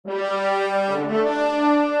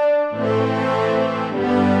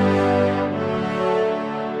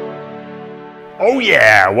Oh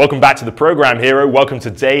yeah, welcome back to the program, hero. Welcome to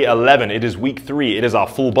day 11. It is week 3. It is our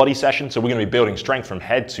full body session, so we're going to be building strength from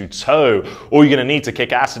head to toe. All you're going to need to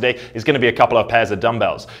kick ass today is going to be a couple of pairs of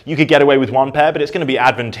dumbbells. You could get away with one pair, but it's going to be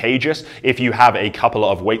advantageous if you have a couple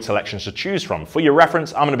of weight selections to choose from. For your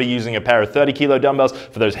reference, I'm going to be using a pair of 30 kilo dumbbells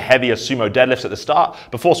for those heavier sumo deadlifts at the start,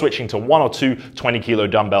 before switching to 1 or 2 20 kilo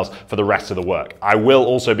dumbbells for the rest of the work. I will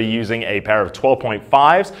also be using a pair of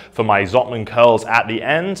 12.5s for my Zottman curls at the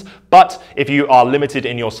end, but if you are limited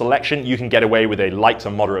in your selection, you can get away with a light to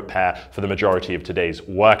moderate pair for the majority of today's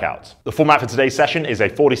workout. The format for today's session is a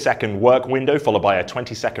 40-second work window followed by a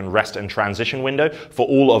 20-second rest and transition window for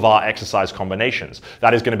all of our exercise combinations.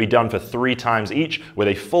 That is going to be done for 3 times each with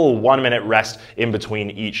a full 1-minute rest in between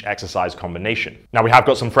each exercise combination. Now we have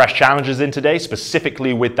got some fresh challenges in today,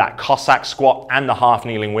 specifically with that Cossack squat and the half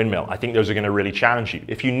kneeling windmill. I think those are going to really challenge you.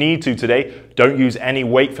 If you need to today, don't use any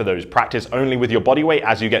weight for those. Practice only with your body weight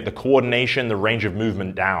as you get the coordination, the range of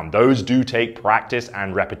movement down. Those do take practice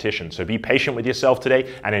and repetition. So be patient with yourself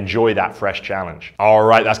today and enjoy that fresh challenge. All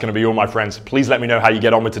right, that's going to be all, my friends. Please let me know how you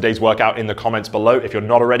get on with today's workout in the comments below. If you're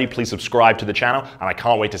not already, please subscribe to the channel, and I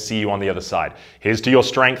can't wait to see you on the other side. Here's to your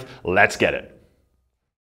strength. Let's get it.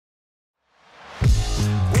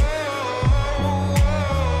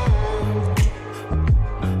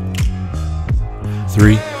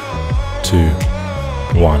 Three, 2,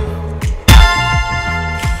 1.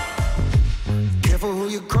 Careful who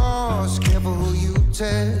you cross, careful who you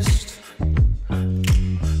test.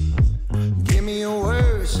 Give me your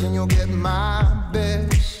worst and you'll get my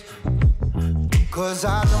best. 'Cause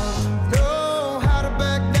I don't know how to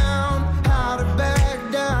back down, how to back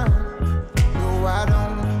down. No, I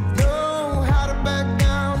don't know how to back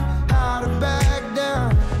down, how to back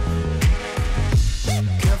down.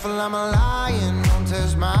 Careful, I'm a lion, don't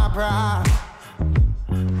test my pride.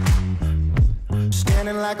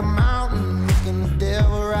 Standing like a mountain, looking the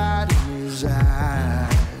devil right in his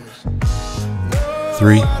eyes.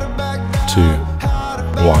 3, 2,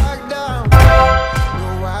 1. No,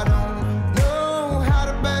 I don't know how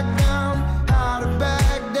to back down, how to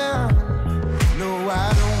back down. No, I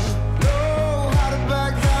don't know how to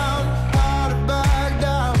back down, how to back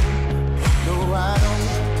down. No, I don't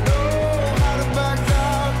know how to back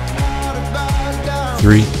down, how to back down.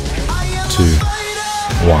 3, 2,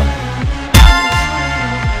 1.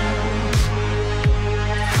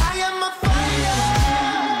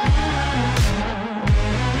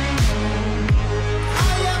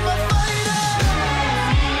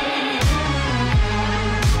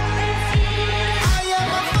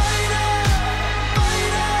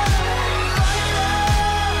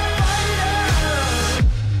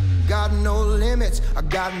 I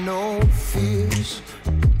got no fears.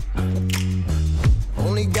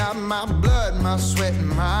 Only got my blood, my sweat, and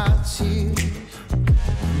my tears.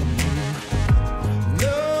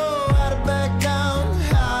 Know how to back down,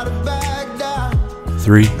 how to back down.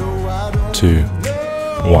 3, 2,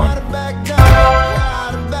 1.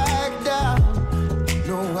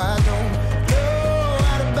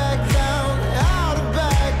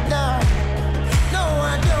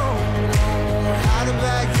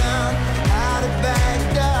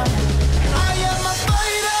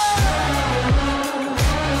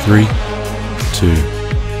 Three, 2,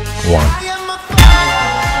 1.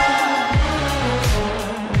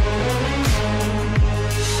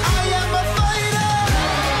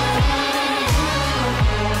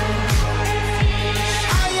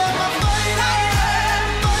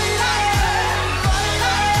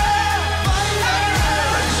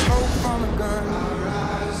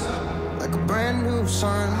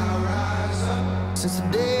 Since the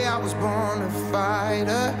day I was born a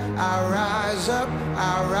fighter, I rise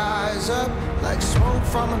up, like smoke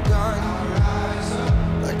from a gun,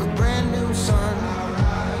 like a brand new sun.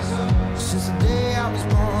 Since the day I was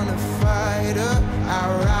born a fighter, I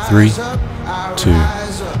rise up, 3, 2,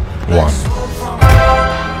 1.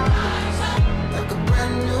 Like a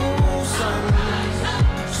brand new sun.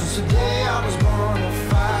 Since the day I was born a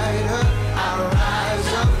fighter, I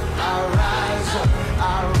rise up, I rise up, I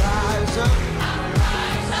rise up.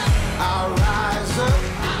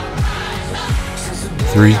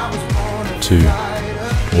 3, 2,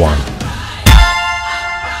 1.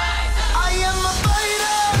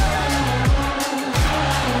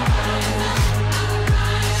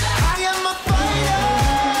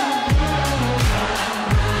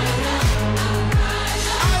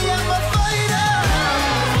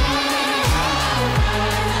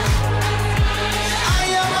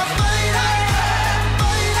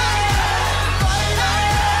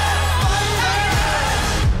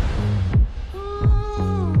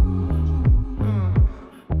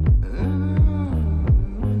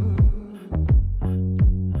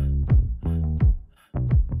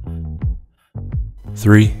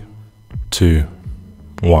 3, 2,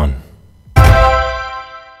 1.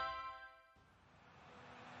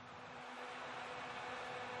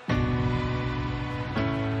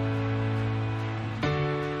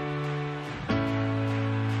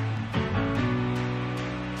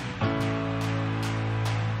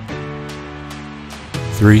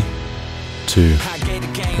 Three, two,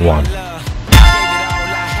 one.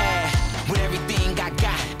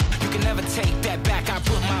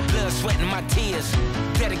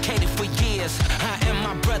 Dedicated for years, I am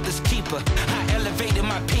my brother's keeper. I elevated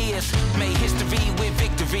my peers, made history with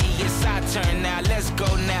victory. It's our turn now, let's go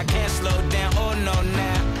now. Can't slow down, oh no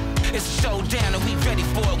now. It's a showdown and we ready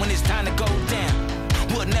for it when it's time to go down.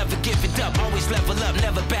 We'll never give it up, always level up,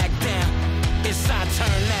 never back down. It's our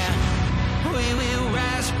turn now. We will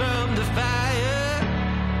rise from the fire.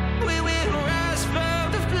 We will rise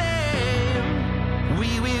from the flame.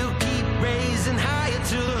 We will keep raising higher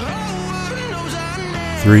till the whole world knows our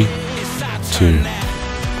name. 3, 2,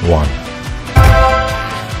 1.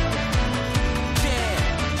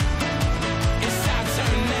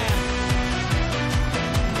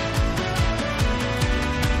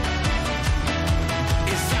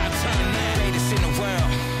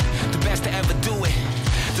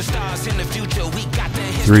 In the future, we got the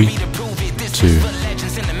 3, history to prove it. This 2, is for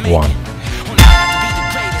legends in the making. 1. On the path to be the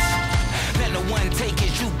greatest, let no one take it.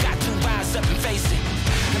 You got to rise up and face it.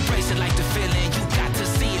 Embrace it like the feeling. You got to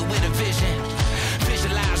see it with a vision.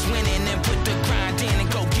 Visualize winning and put the grind in and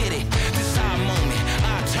go get it. This is our moment,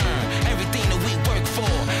 our turn. Everything that we work for,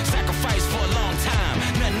 sacrifice for a long time.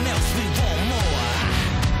 Nothing else, we want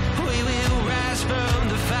more. We will rise from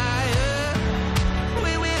the fire.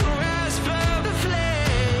 We will rise from the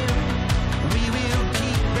flame. We will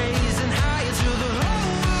keep raising higher till the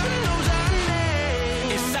whole world knows our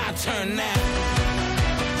name. It's our turn now.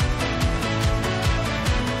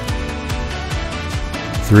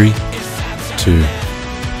 Three, 2,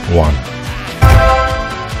 1.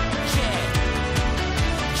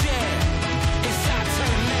 It's our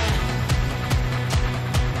turn now.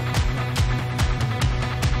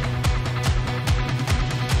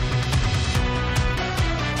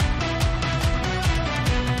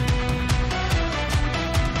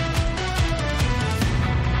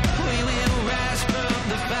 We will rise from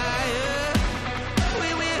the fire. We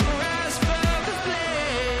will rise from the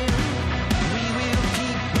flame. We will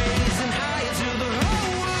keep raising higher till the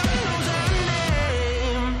whole world knows our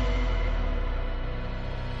name.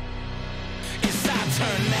 It's our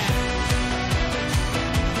turn now.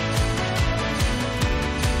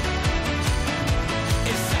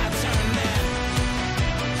 It's our turn now. It's our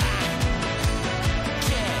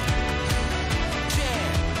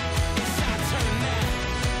turn now. It's our turn now.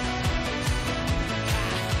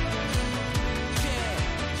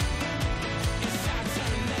 It's our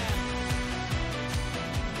turn now.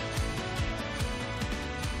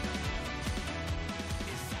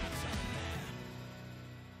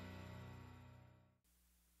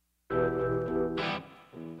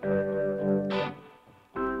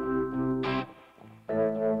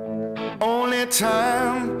 Only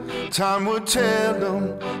time will tell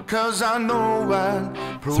them, 'cause I know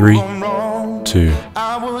I'd prove 3, them wrong. 2,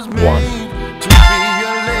 I was 1. made to be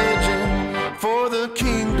a legend for the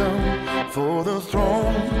kingdom, for the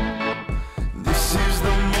throne. This is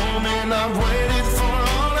the moment I've waited for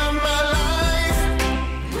all of my life.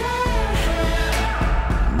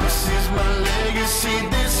 This is my legacy,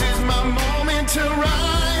 this is my moment to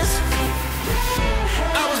rise.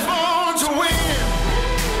 I was born to win.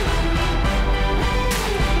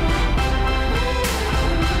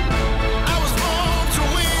 I was born to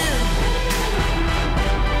win.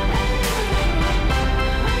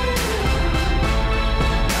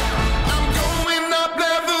 I'm going up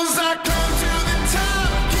levels, I climb to the top.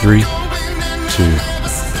 Keep 3, going and 2, never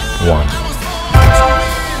stop. 1. I was born to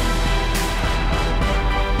win.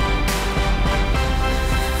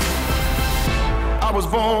 I was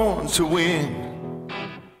born to win.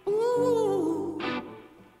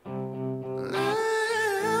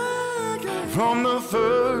 From the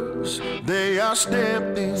first day I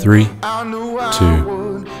stepped in, 3, I knew I 2,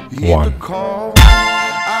 would heed 1. the call.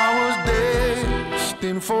 I was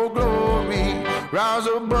destined for glory, rise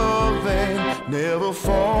above and never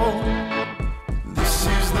fall. This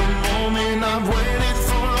is the moment I've waited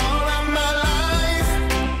for all of my life.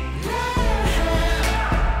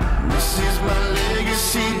 This is my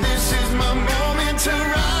legacy, this is my moment to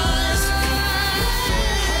rise.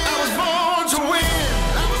 I was born to win.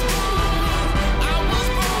 I was born to win.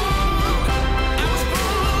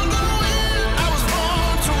 I was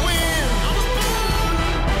born to win.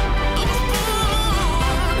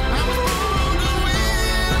 I was born to win.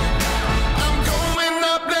 I'm going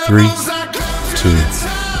 3, 2,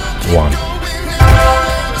 1.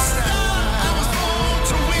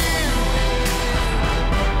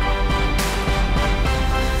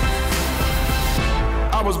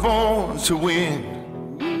 I was born to win.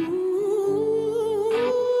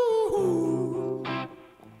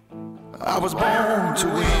 I was born to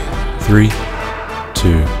win. 3,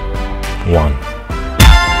 2, 1.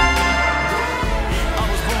 I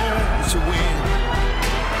was born to win.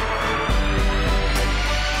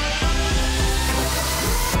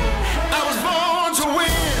 I was born to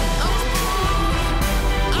win.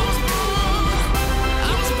 I was born to win.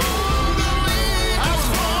 I was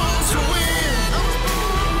born to win.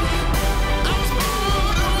 I was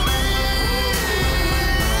born to win.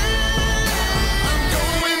 I'm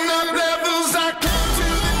going up levels, I came to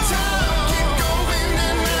the top. Keep going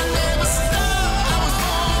and I never stop. I was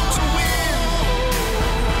born to win.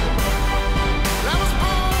 I was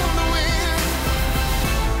born to win.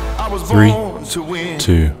 I was 3, born to win.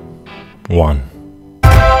 2, 1.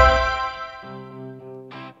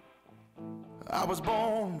 I was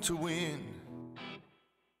born to win.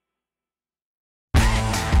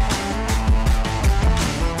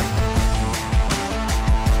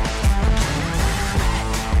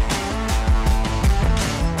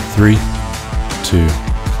 Three, 2,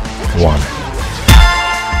 1.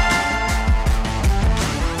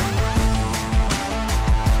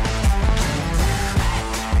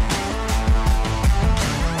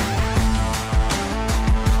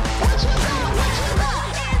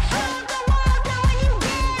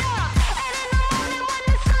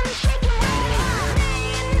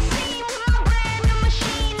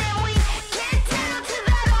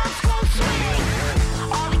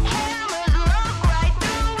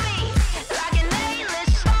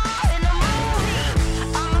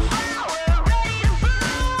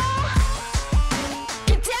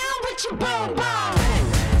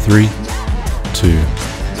 Three, 2,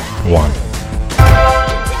 1.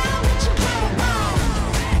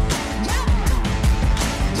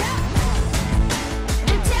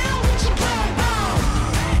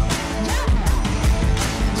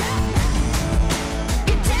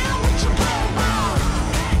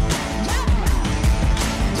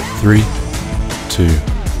 Three, 2,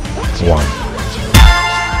 1.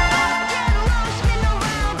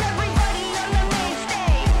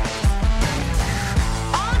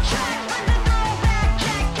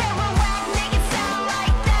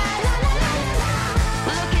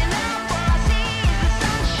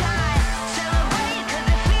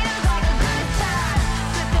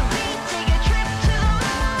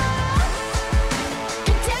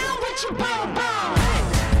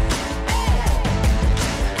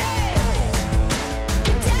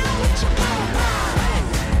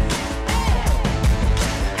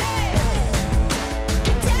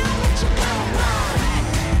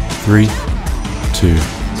 Three, 2,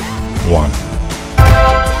 1.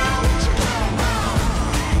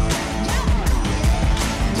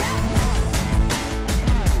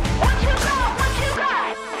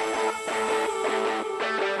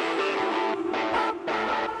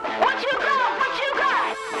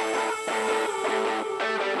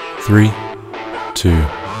 Three, 2,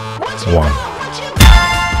 1.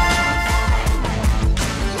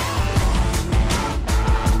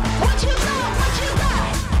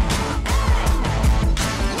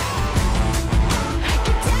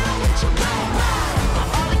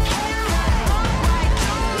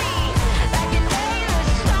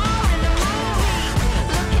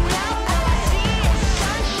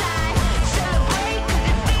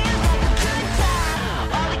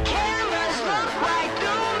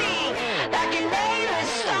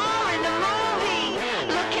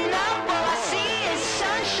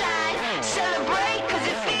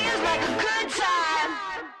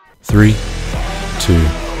 Three, 2,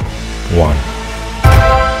 1.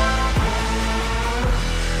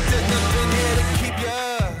 There's nothing here to keep ya.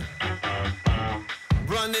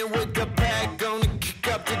 Running with the pack, gonna kick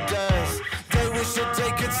up the dust. They wish that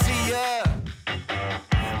they could see ya,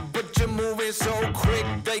 but you're moving so quick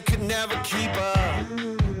they could never keep up.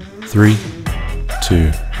 3,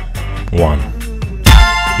 2, 1.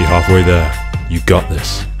 You're halfway there. You got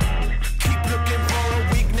this. Keep looking for a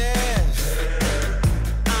weakness.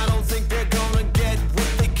 I don't think they're gonna get what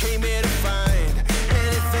they came here to find.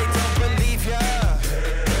 And if they don't believe ya,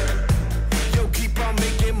 you'll keep on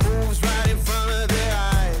making moves right in front of their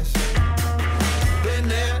eyes. Been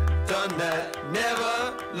there, done that,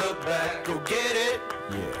 never look back, go get it.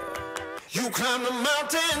 Yeah. You climb the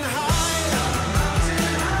mountain high.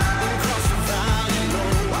 Across the valley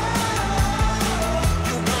low.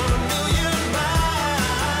 You want 1,000,000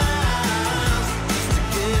 miles.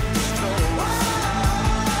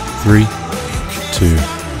 3, 2,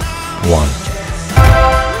 1.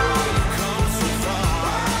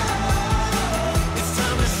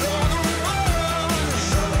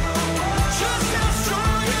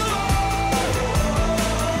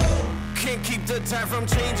 Can't keep the time from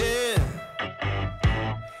changing.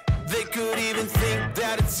 They could even think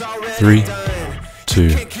that it's already 3, done. 2,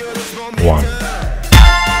 Can't kill this 1. momentum.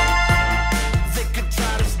 They could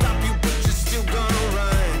try to stop you, but you're still gonna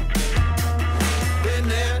run. Been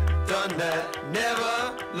there, done that,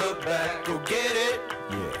 never look back. Go get it.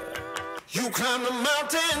 Yeah. You climb the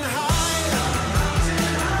mountain high,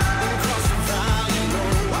 and cross the valley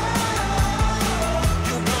low.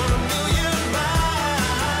 You run a million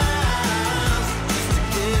miles just to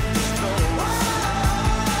get this close.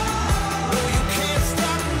 No, you can't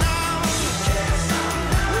stop now.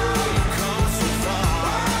 Oh, you come so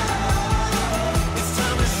far. It's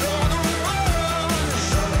time to show the world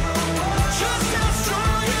just how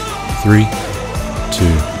strong you are. 3,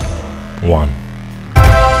 2, 1.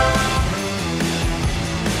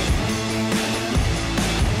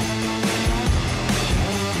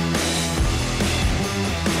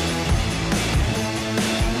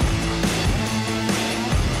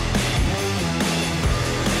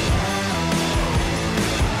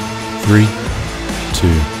 Three, 2,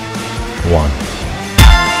 1.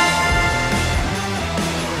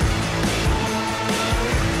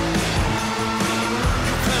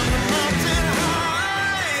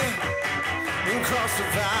 And cross the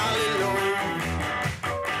valley low.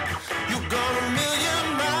 You've gone a million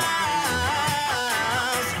miles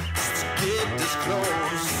just to get this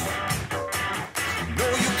close. No,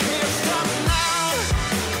 you can't stop now.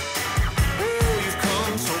 Oh, you've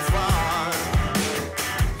come so far.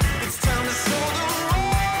 It's time to show the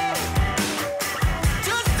world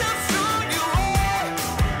just how strong you are.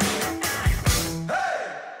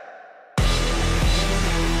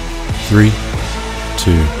 3,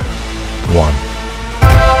 2, 1.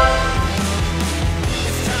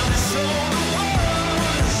 It's time to show the world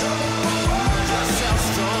just how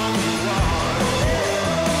strong you are.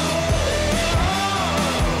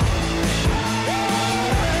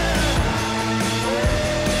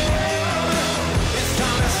 It's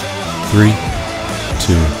time to show the 3,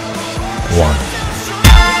 2, 1.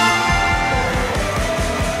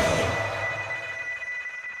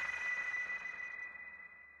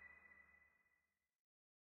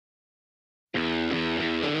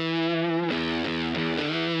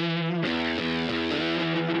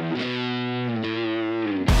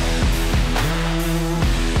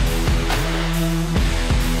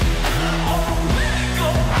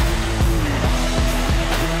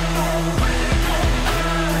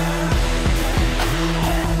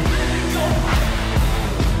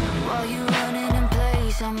 While you're running in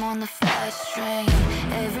place, I'm on the fast train.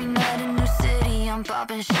 Every night in New City, I'm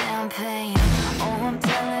popping champagne. Oh, I'm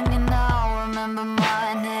telling you now, remember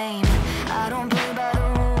my name. I don't play by the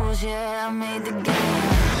rules, yeah, I made the game.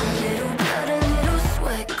 Little blood, a little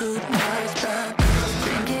sweat, good vibes, bad girls.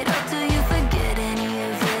 Drink it up till you forget any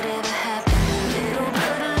of it ever happened. Little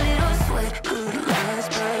blood, a little sweat, good vibes,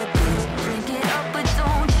 bad girls. Drink it up, but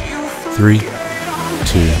don't you 3, 2,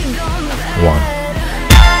 1.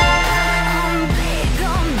 I'm big,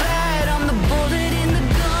 I'm bad, I'm the bullet in the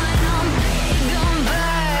gun. I'm big, I'm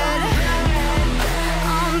bad.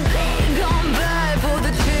 I'm big, I'm bad. Pull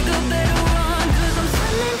the trigger, better run. 'Cause I'm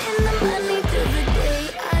swimming in the money till the day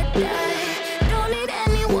I die. Don't need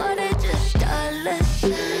any water, just dollar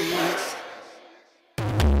signs.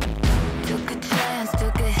 Took a chance,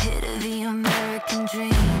 took a hit of the American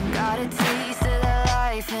dream. Got a taste of that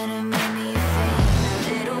life and it made me faint.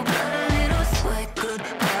 Little blood, a little sweat, good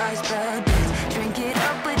vibes, bad days. Drink it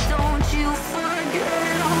up, but don't you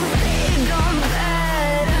forget I'm big, I'm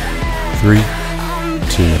bad. 3,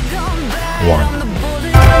 2, I'm bad. 1. I'm the bullet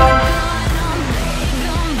in the gun. I'm big,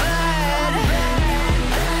 I'm bad.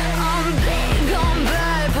 I'm big, I'm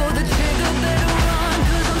bad. Pull the trigger, better run.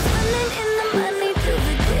 'Cause I'm swimming in the money till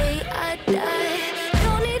the day I die.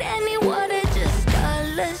 Don't need any water, just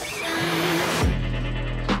dollar signs.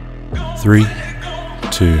 3,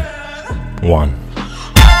 2, 1.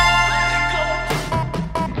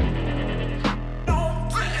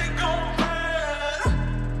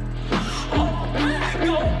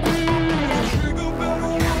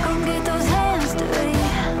 Come get those hands dirty.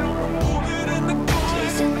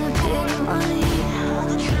 Chasing the big money.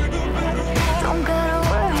 Don't gotta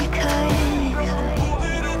worry, 'cause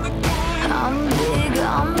I'm big,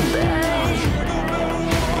 I'm bad.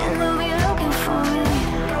 And they'll be looking for me.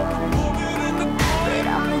 But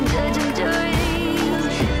I'm the judge and jury.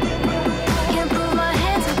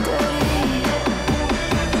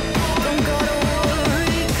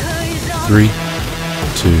 3,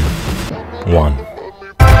 2, 1.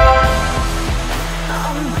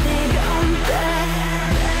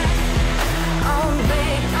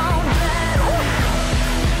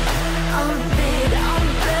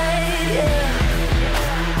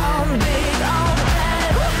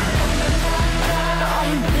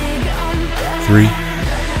 Three,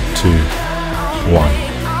 two,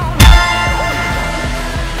 one.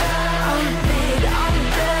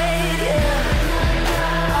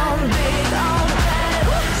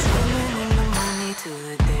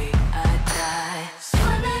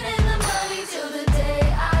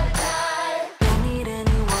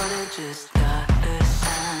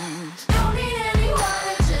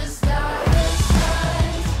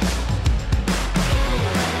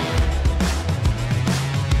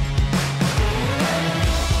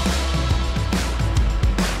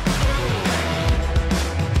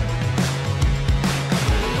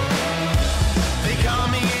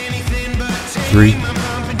 Three,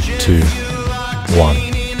 two, one.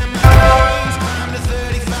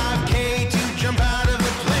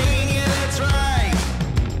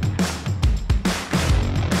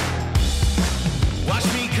 Watch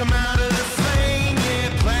me come out of the flame,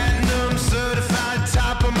 yeah, platinum certified,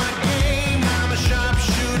 top of my game. I'm a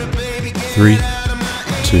sharpshooter, baby. 3,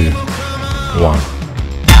 2, 1.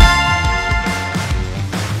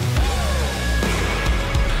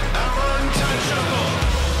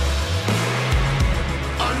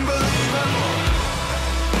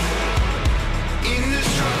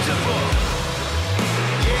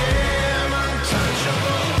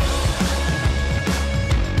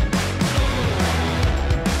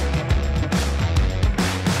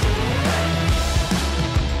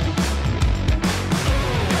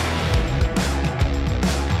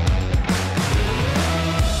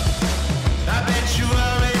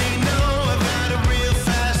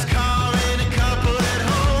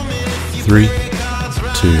 Three,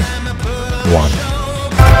 two, one.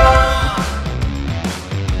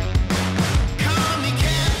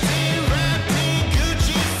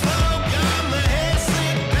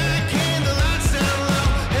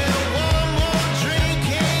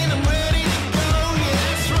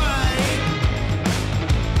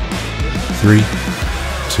 Three,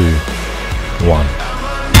 two, one.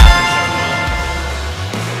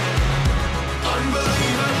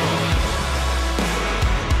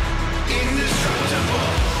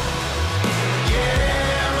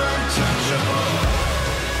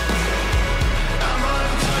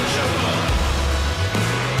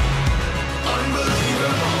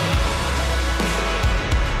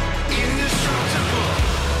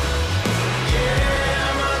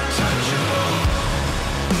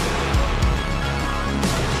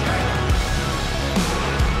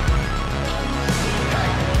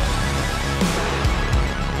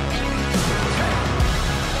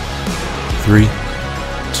 Three,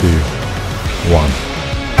 two, one.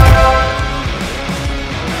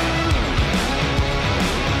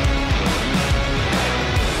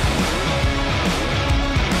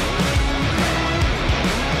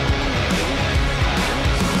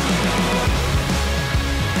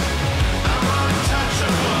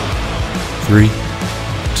 Three,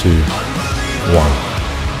 two, one.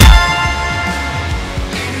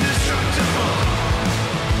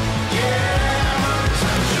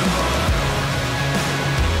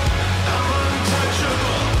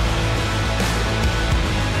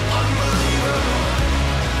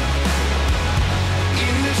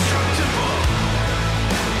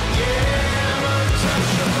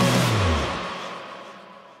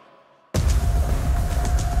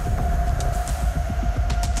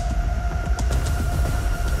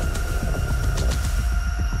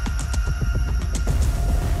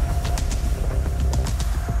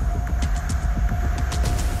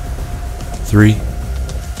 Three,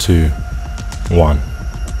 two, one.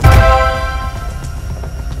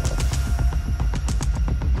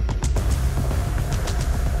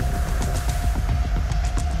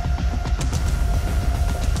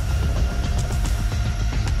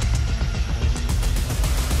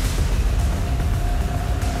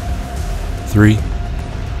 Three,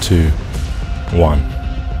 two, one.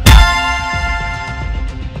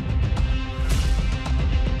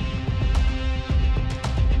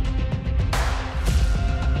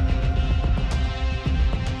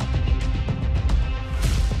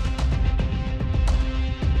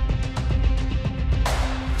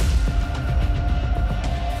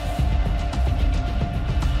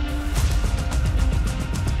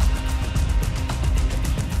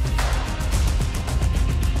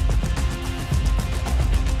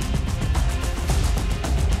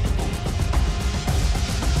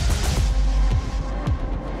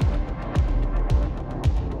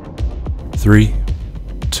 3,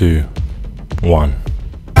 2, 1.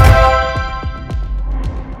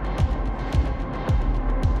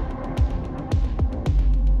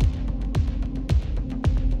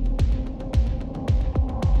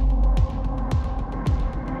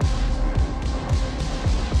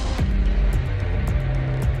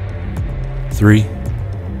 Three,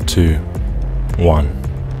 two, one.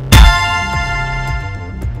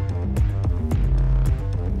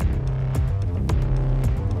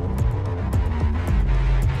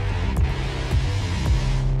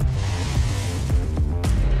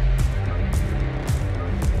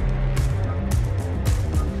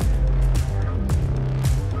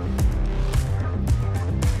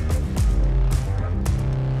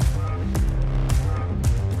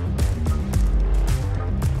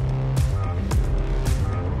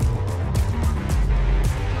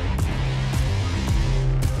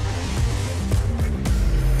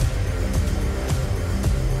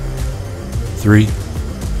 3,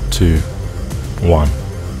 2, 1.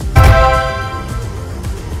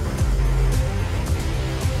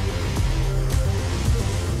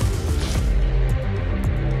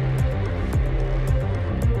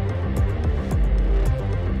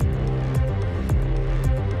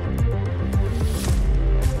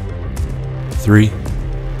 Three,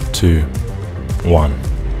 two, one.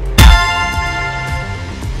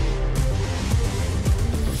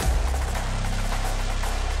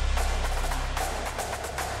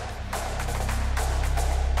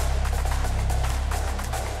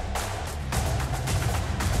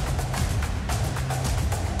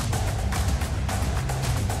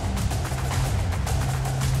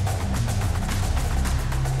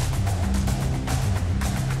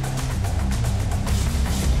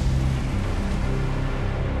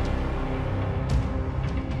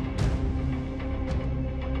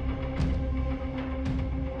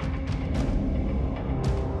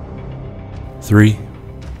 3,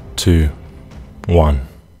 2, 1.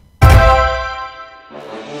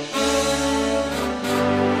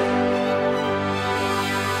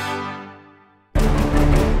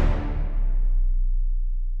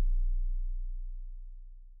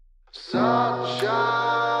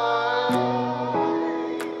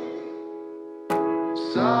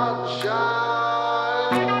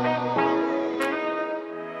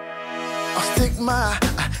 I'll stick my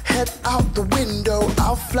head out the window.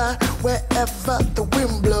 I'll fly wherever the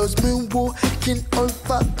wind blows. Moonwalking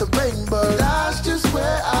over the rainbow. That's just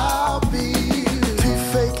where I'll be. Too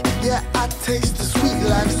fake, yeah, I taste the sweet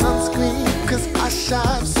life. Sunscreen, cause I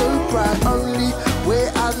shine so bright. Only way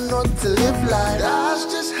I know to live life. That's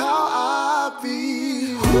just how I'll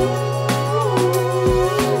be.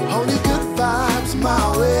 Only good vibes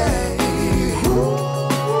my way.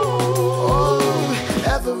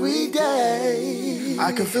 Every day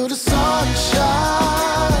I can feel the sunshine.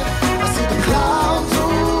 I see the clouds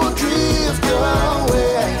all drift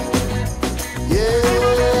away. Yeah,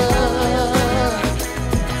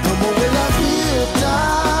 no more will I feel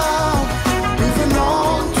down. Moving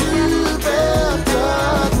on to better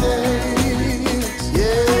days.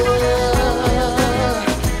 Yeah,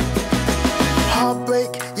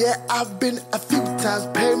 heartbreak, yeah, I've been a few times.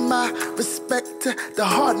 Pay my respect to the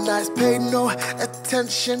hard nights. Pay no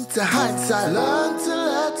attention to hindsight. Learn to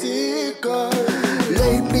let it go.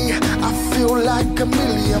 Lately, I feel like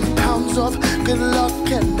 £1,000,000 of good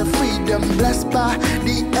luck and the freedom. Blessed by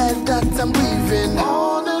the air that I'm breathing.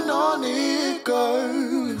 On and on it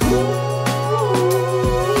goes.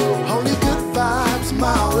 Only good vibes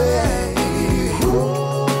my way.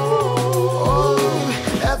 Oh,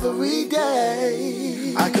 every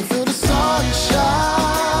day I can feel the sunshine.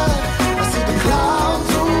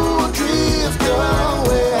 Clouds all drift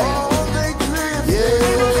away. Yeah,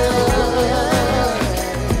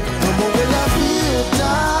 no more will I feel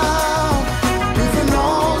down. Moving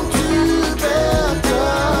on to better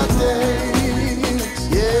days.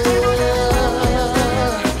 Yeah,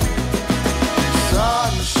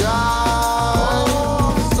 sunshine,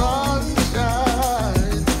 sunshine,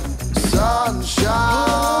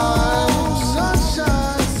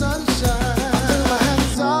 sunshine, sunshine. I throw my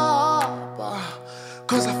hands up,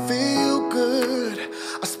 cause I feel good.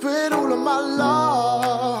 I spread all of my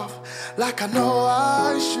love like I know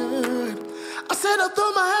I should. I said I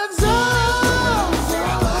throw my hands up,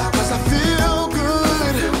 cause I feel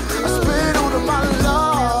good. I spread all of my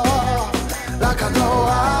love like I know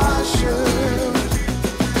I should.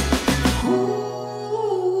 Ooh.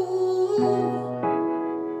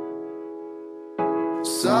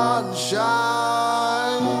 Sunshine,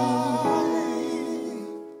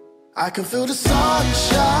 I can feel the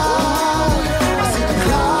sunshine. I see the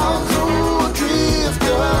clouds.